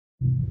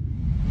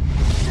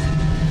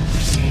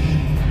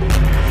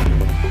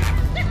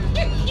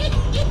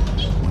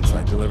Once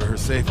I deliver her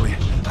safely,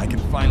 I can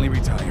finally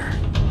retire.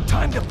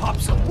 Time to pop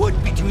some wood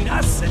between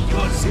us and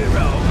your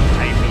hero.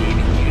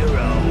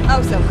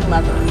 Oh, so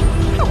clever.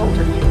 How old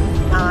are you?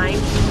 9?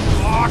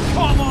 Oh,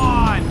 come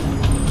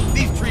on!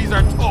 These trees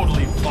are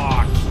totally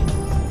fucked.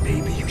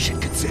 Maybe you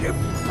should consider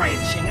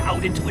branching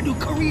out into a new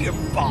career,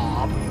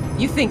 Bob.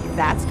 You think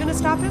that's gonna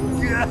stop him?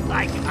 Yeah,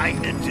 I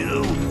kinda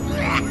do.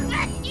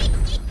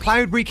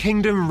 Cloudberry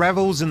Kingdom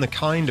revels in the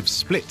kind of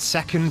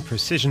split-second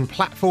precision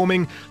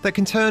platforming that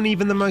can turn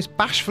even the most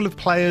bashful of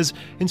players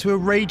into a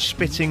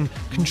rage-spitting,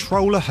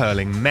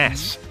 controller-hurling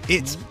mess.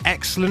 Its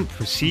excellent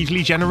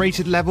procedurally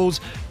generated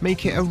levels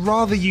make it a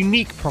rather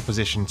unique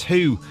proposition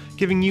too,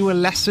 giving you a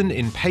lesson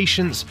in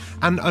patience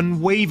and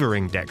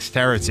unwavering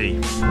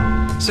dexterity.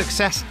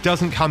 Success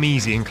doesn't come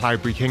easy in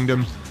Cloudberry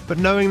Kingdom, but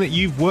knowing that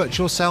you've worked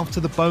yourself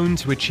to the bone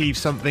to achieve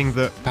something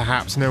that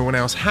perhaps no one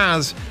else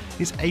has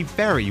is a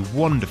very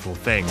wonderful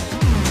thing.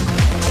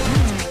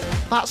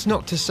 That's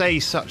not to say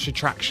such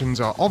attractions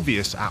are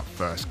obvious at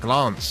first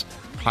glance.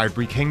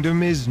 Cloudberry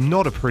Kingdom is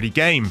not a pretty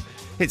game.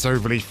 It's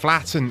overly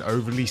flat and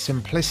overly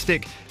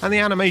simplistic, and the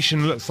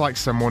animation looks like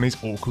someone is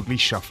awkwardly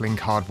shuffling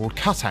cardboard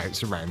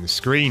cutouts around the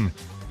screen.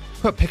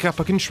 But pick up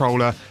a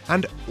controller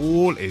and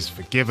all is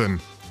forgiven.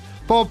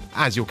 Bob,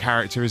 as your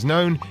character is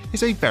known,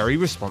 is a very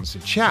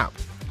responsive chap.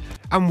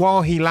 And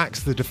while he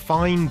lacks the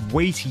defined,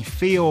 weighty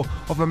feel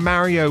of a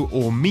Mario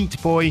or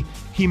Meat Boy,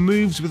 he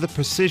moves with a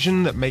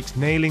precision that makes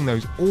nailing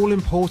those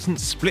all-important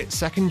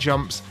split-second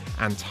jumps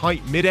and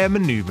tight mid-air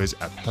maneuvers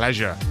a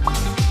pleasure.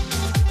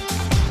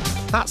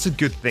 That's a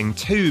good thing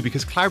too,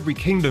 because Cloudberry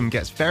Kingdom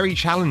gets very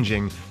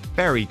challenging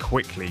very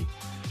quickly.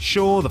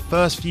 Sure, the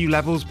first few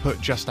levels put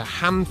just a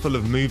handful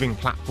of moving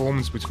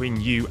platforms between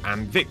you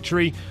and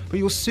victory, but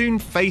you're soon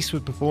faced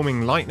with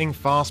performing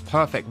lightning-fast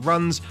perfect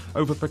runs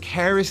over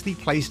precariously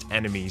placed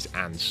enemies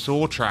and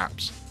saw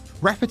traps.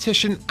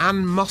 Repetition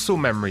and muscle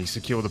memory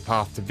secure the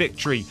path to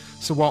victory,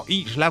 so while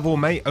each level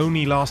may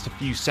only last a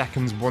few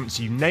seconds once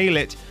you nail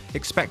it,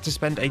 expect to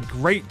spend a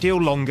great deal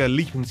longer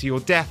leaping to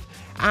your death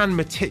and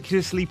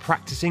meticulously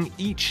practicing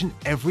each and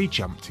every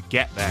jump to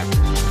get there.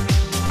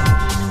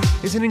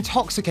 It's an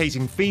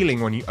intoxicating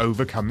feeling when you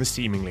overcome the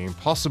seemingly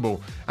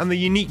impossible, and the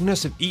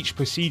uniqueness of each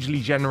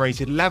procedurally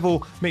generated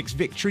level makes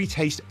victory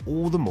taste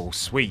all the more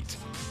sweet.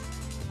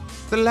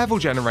 The level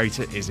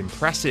generator is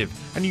impressive,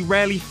 and you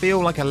rarely feel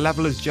like a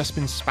level has just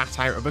been spat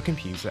out of a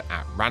computer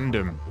at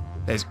random.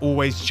 There's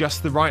always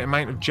just the right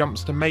amount of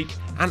jumps to make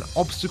and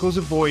obstacles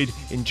avoid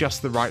in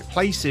just the right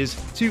places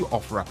to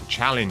offer up a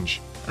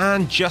challenge.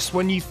 And just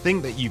when you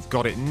think that you've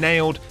got it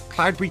nailed,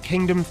 Cloudberry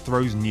Kingdom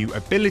throws new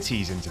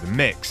abilities into the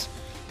mix.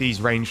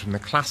 These range from the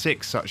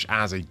classics such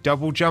as a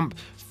double jump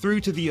through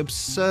to the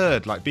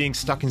absurd like being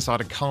stuck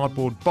inside a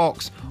cardboard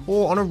box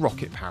or on a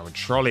rocket-powered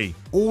trolley.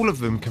 All of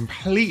them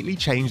completely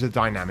change the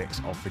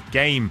dynamics of the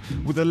game,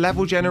 with the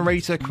level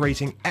generator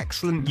creating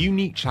excellent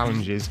unique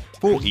challenges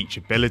for each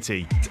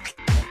ability.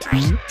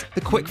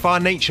 The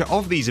quickfire nature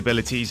of these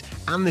abilities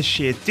and the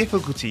sheer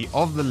difficulty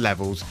of the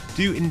levels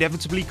do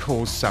inevitably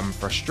cause some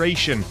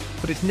frustration,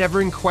 but it's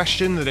never in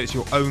question that it's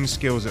your own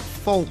skills at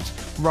fault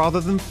rather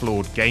than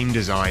flawed game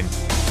design.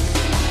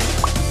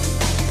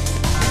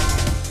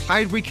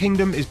 Cloudberry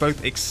Kingdom is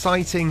both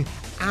exciting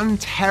and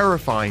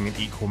terrifying in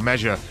equal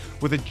measure,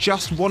 with a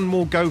just one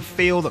more go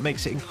feel that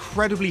makes it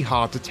incredibly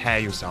hard to tear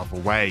yourself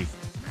away.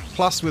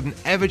 Plus, with an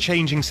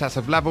ever-changing set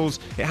of levels,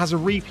 it has a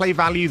replay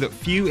value that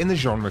few in the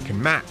genre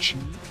can match.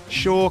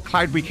 Sure,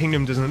 Cloudberry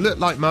Kingdom doesn't look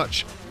like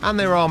much, and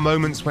there are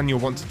moments when you'll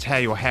want to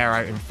tear your hair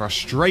out in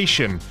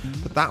frustration,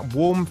 but that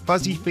warm,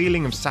 fuzzy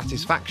feeling of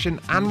satisfaction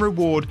and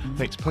reward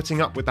makes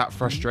putting up with that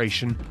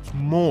frustration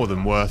more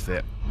than worth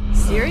it.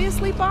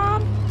 Seriously,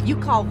 Bob? You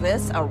call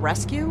this a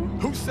rescue?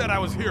 Who said I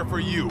was here for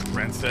you,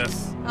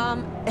 princess?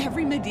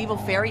 Every medieval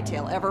fairy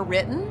tale ever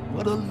written?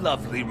 What a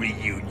lovely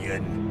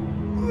reunion.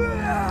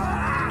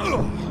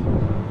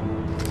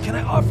 Can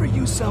I offer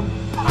you some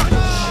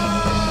punch?